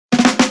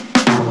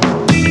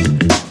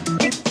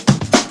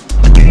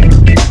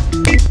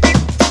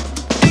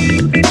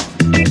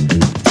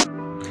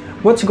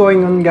What's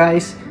going on,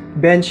 guys?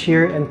 Bench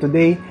here, and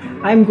today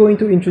I'm going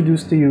to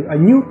introduce to you a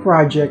new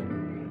project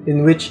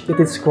in which it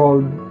is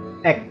called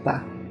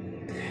Ekta.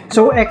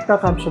 So Ekta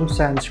comes from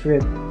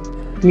Sanskrit,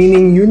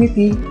 meaning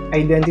unity,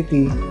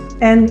 identity,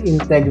 and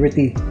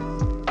integrity.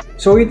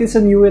 So it is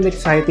a new and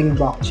exciting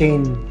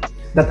blockchain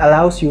that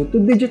allows you to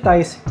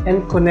digitize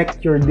and connect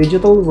your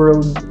digital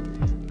world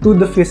to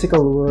the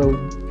physical world.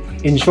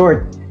 In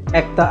short,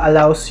 Ekta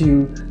allows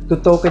you to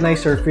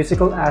tokenize your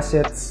physical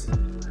assets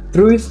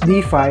through its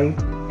DeFi,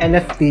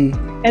 NFT,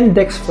 and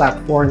DEX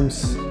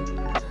platforms,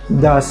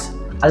 thus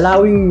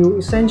allowing you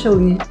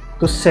essentially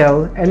to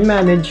sell and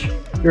manage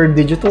your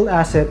digital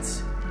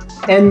assets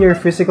and your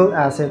physical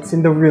assets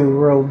in the real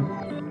world.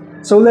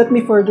 So let me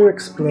further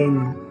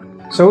explain.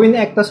 So in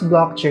Ekta's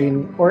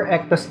blockchain or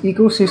Ekta's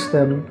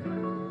ecosystem,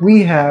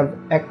 we have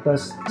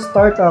Ekta's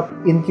Startup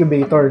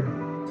Incubator.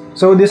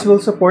 So this will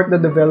support the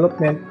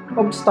development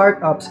of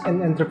startups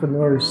and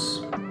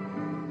entrepreneurs,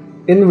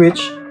 in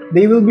which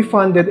they will be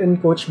funded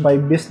and coached by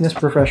business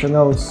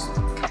professionals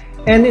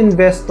and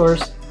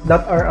investors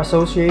that are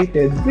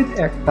associated with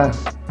Ekta.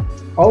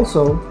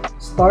 Also,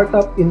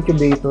 startup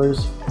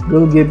incubators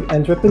will give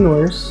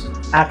entrepreneurs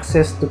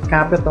access to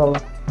capital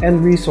and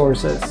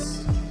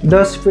resources,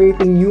 thus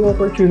creating new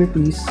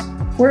opportunities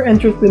for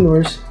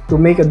entrepreneurs to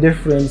make a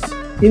difference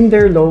in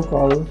their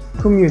local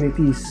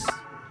communities.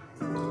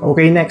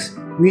 Okay, next,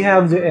 we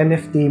have the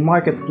NFT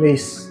Market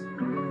Place.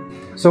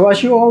 So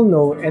as you all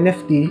know,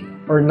 NFT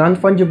or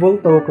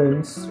non-fungible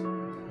tokens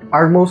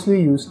are mostly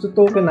used to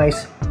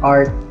tokenize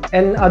art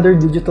and other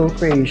digital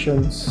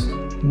creations.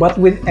 But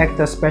with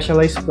Ekta's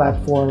specialized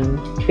platform,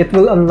 it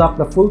will unlock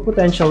the full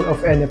potential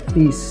of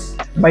NFTs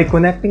by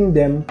connecting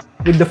them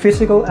with the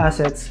physical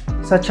assets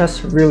such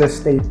as real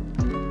estate.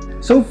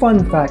 So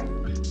fun fact,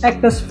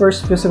 Ekta's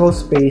first physical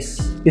space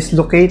is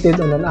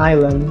located on an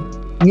island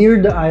near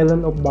the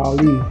island of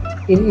Bali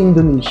in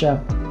Indonesia,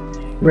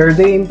 where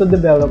they aim to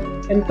develop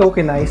and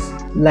tokenize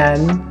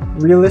land,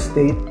 real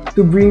estate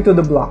to bring to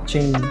the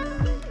blockchain.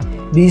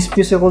 These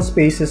physical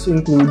spaces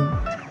include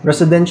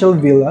residential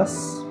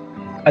villas,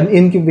 an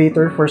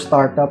incubator for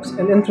startups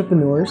and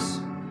entrepreneurs,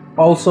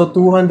 also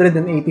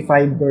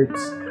 285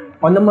 berths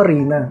on a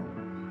marina,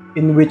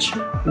 in which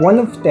 1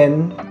 of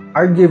 10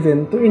 are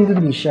given to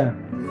Indonesia.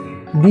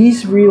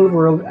 These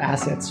real-world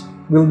assets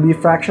will be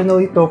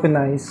fractionally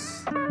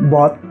tokenized,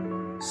 bought,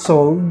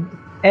 sold,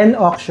 and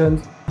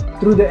auctioned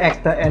through the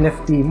Ekta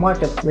NFT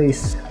Market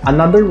Place.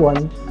 Another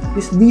one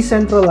is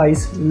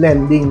decentralized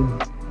lending.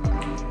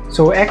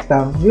 So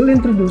Ekta will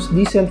introduce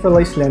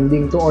decentralized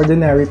lending to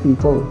ordinary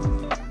people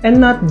and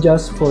not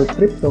just for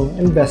crypto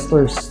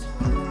investors.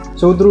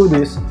 So through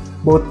this,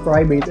 both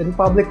private and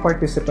public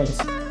participants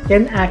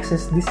can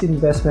access these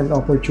investment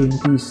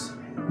opportunities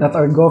that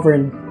are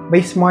governed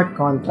by smart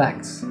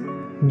contracts,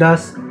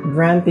 thus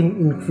granting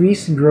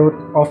increased growth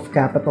of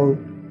capital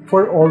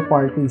for all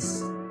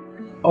parties.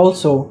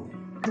 Also,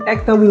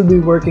 Ekta will be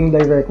working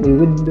directly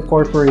with the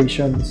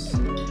corporations,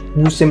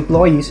 whose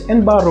employees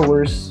and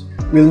borrowers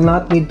will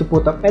not need to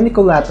put up any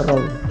collateral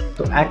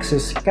to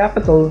access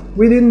capital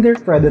within their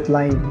credit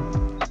line.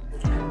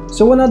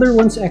 So another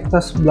one's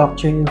Ekta's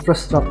blockchain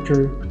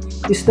infrastructure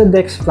is the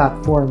DEX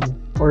platform,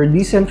 or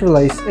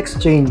decentralized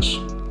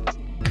exchange.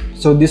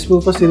 So this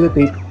will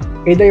facilitate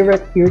a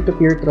direct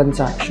peer-to-peer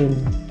transaction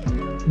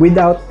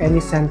without any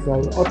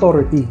central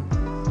authority.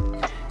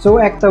 So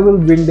Ekta will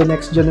bring the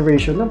next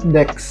generation of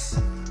DEX.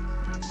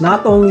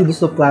 Not only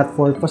does the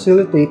platform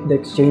facilitate the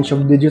exchange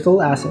of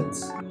digital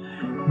assets,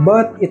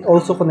 but it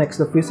also connects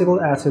the physical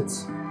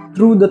assets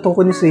through the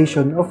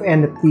tokenization of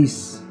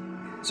NFTs.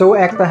 So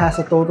Ekta has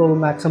a total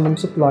maximum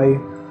supply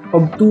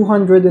of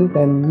 210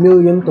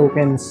 million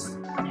tokens,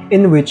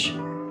 in which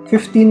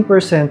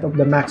 15% of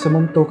the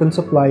maximum token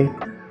supply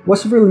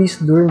was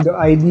released during the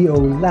IDO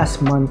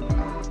last month.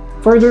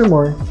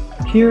 Furthermore,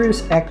 here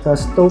is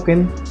Ekta's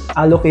token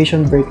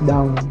allocation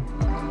breakdown.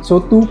 So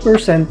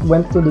 2%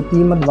 went to the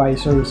team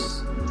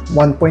advisors,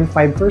 1.5%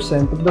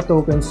 of the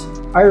tokens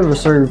are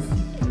reserved,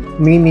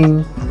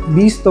 meaning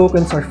these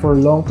tokens are for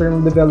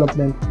long-term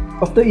development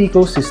of the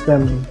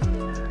ecosystem.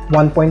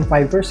 1.5%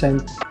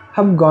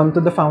 have gone to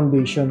the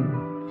foundation.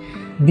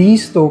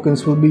 These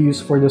tokens will be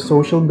used for the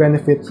social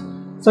benefits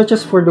such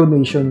as for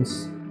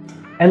donations.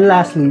 And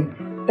lastly,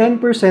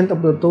 10%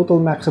 of the total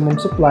maximum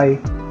supply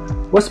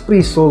was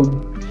pre-sold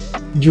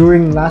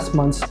during last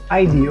month's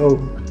IDO.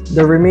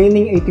 The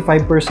remaining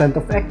 85%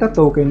 of Ekta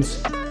tokens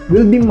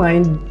will be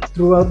mined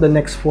throughout the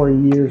next 4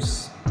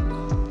 years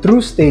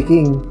through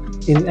staking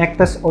in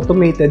Ekta's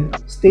automated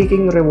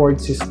staking reward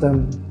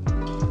system,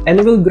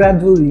 and will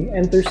gradually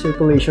enter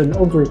circulation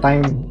over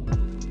time.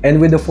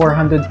 And with the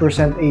 400%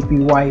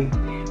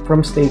 APY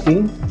from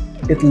staking,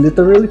 it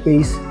literally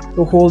pays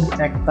to hold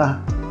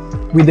Ekta.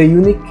 With a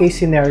unique case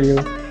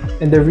scenario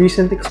and the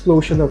recent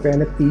explosion of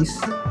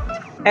NFTs,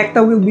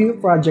 Ekta will be a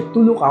project to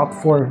look out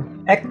for.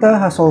 Ekta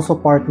has also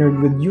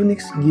partnered with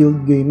Unix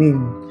Guild Gaming.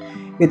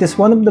 It is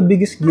one of the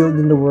biggest guild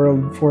in the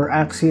world for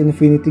Axie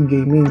Infinity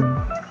gaming.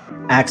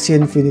 Axie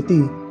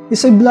Infinity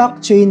is a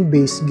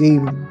blockchain-based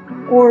game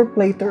or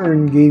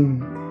play-to-earn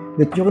game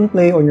that you can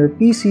play on your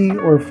PC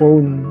or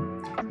phone.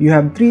 You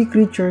have 3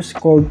 creatures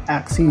called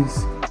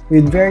Axies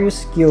with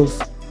various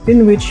skills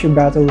in which you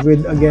battle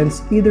with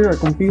against either a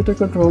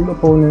computer-controlled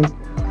opponent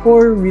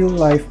or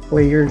real-life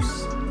players.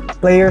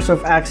 Players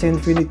of Axie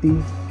Infinity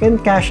can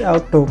cash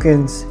out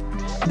tokens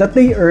that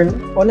they earn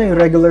on a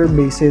regular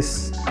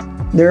basis.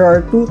 There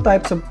are 2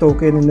 types of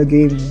token in the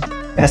game,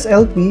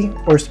 SLP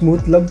or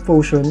Smooth Love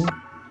Potion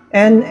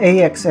and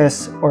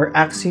AXS or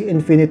Axie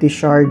Infinity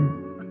Shard.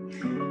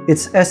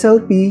 It's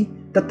SLP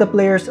that the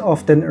players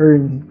often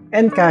earn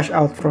and cash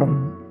out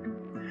from,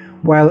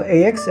 while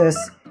AXS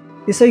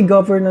is a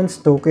governance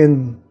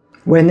token.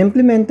 When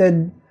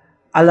implemented,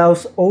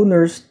 allows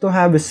owners to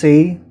have a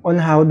say on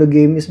how the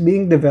game is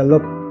being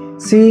developed.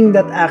 Seeing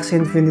that Axie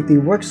Infinity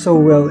works so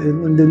well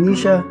in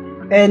Indonesia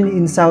and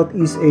in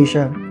Southeast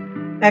Asia,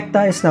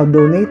 Ekta is now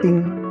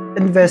donating,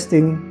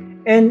 investing,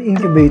 and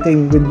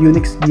incubating with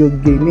Unix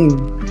Guild Gaming.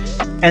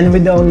 And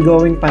with the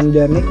ongoing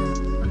pandemic,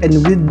 and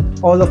with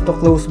all of the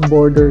closed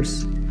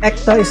borders,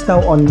 Ekta is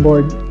now on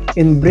board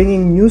in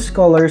bringing new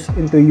scholars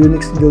into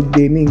Unix Guild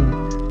Gaming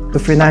to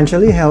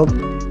financially help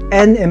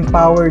and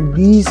empower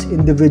these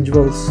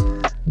individuals,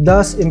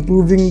 thus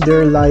improving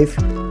their life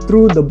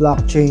through the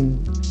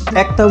blockchain.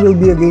 Ekta will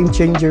be a game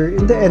changer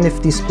in the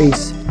NFT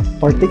space,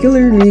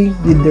 particularly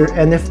with their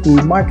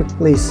NFT Market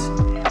Place,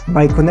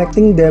 by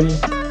connecting them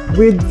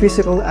with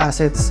physical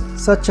assets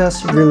such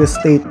as real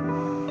estate.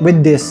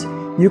 With this,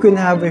 you can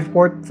have a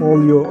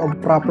portfolio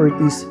of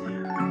properties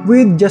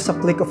with just a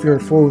click of your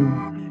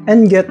phone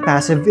and get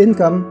passive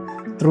income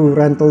through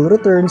rental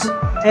returns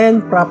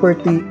and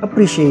property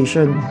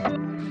appreciation.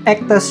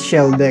 Ekta's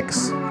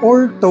shelldex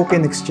or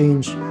token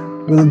exchange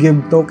will give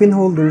token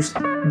holders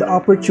the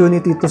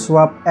opportunity to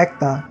swap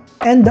Ekta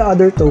and the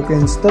other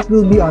tokens that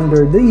will be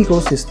under the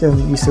ecosystem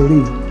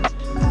easily.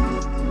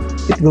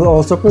 It will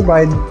also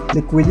provide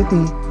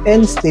liquidity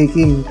and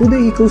staking to the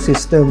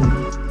ecosystem.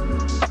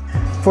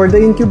 For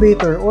the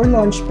incubator or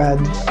launchpad,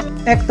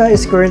 Ekta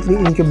is currently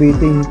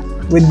incubating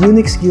with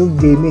Unix Guild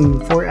Gaming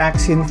for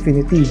Axie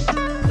Infinity.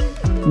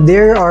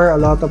 There are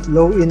a lot of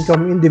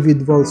low-income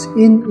individuals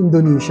in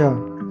Indonesia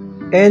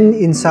and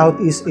in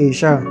Southeast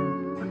Asia.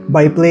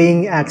 By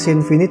playing Axie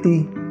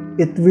Infinity,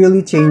 it really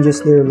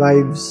changes their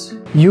lives.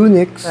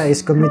 Unix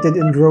is committed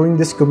in growing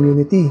this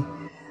community.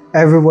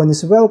 Everyone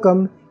is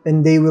welcome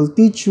and they will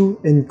teach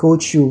you and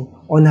coach you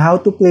on how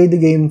to play the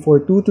game for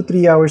 2 to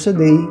 3 hours a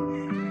day,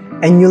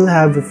 and you'll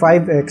have a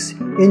 5x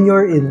in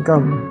your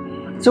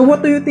income. So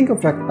what do you think of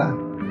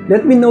Ekta?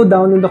 Let me know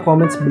down in the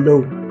comments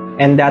below.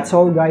 And that's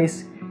all,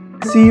 guys.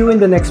 See you in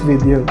the next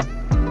video.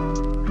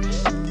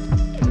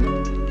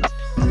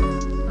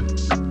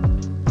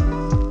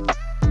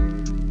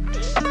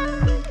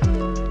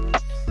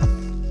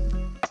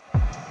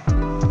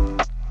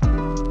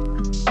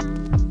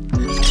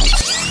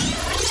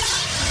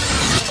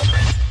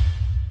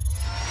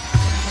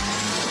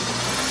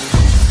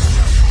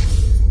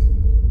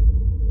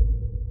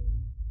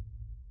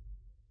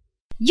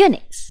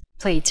 Unix,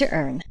 play to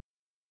earn.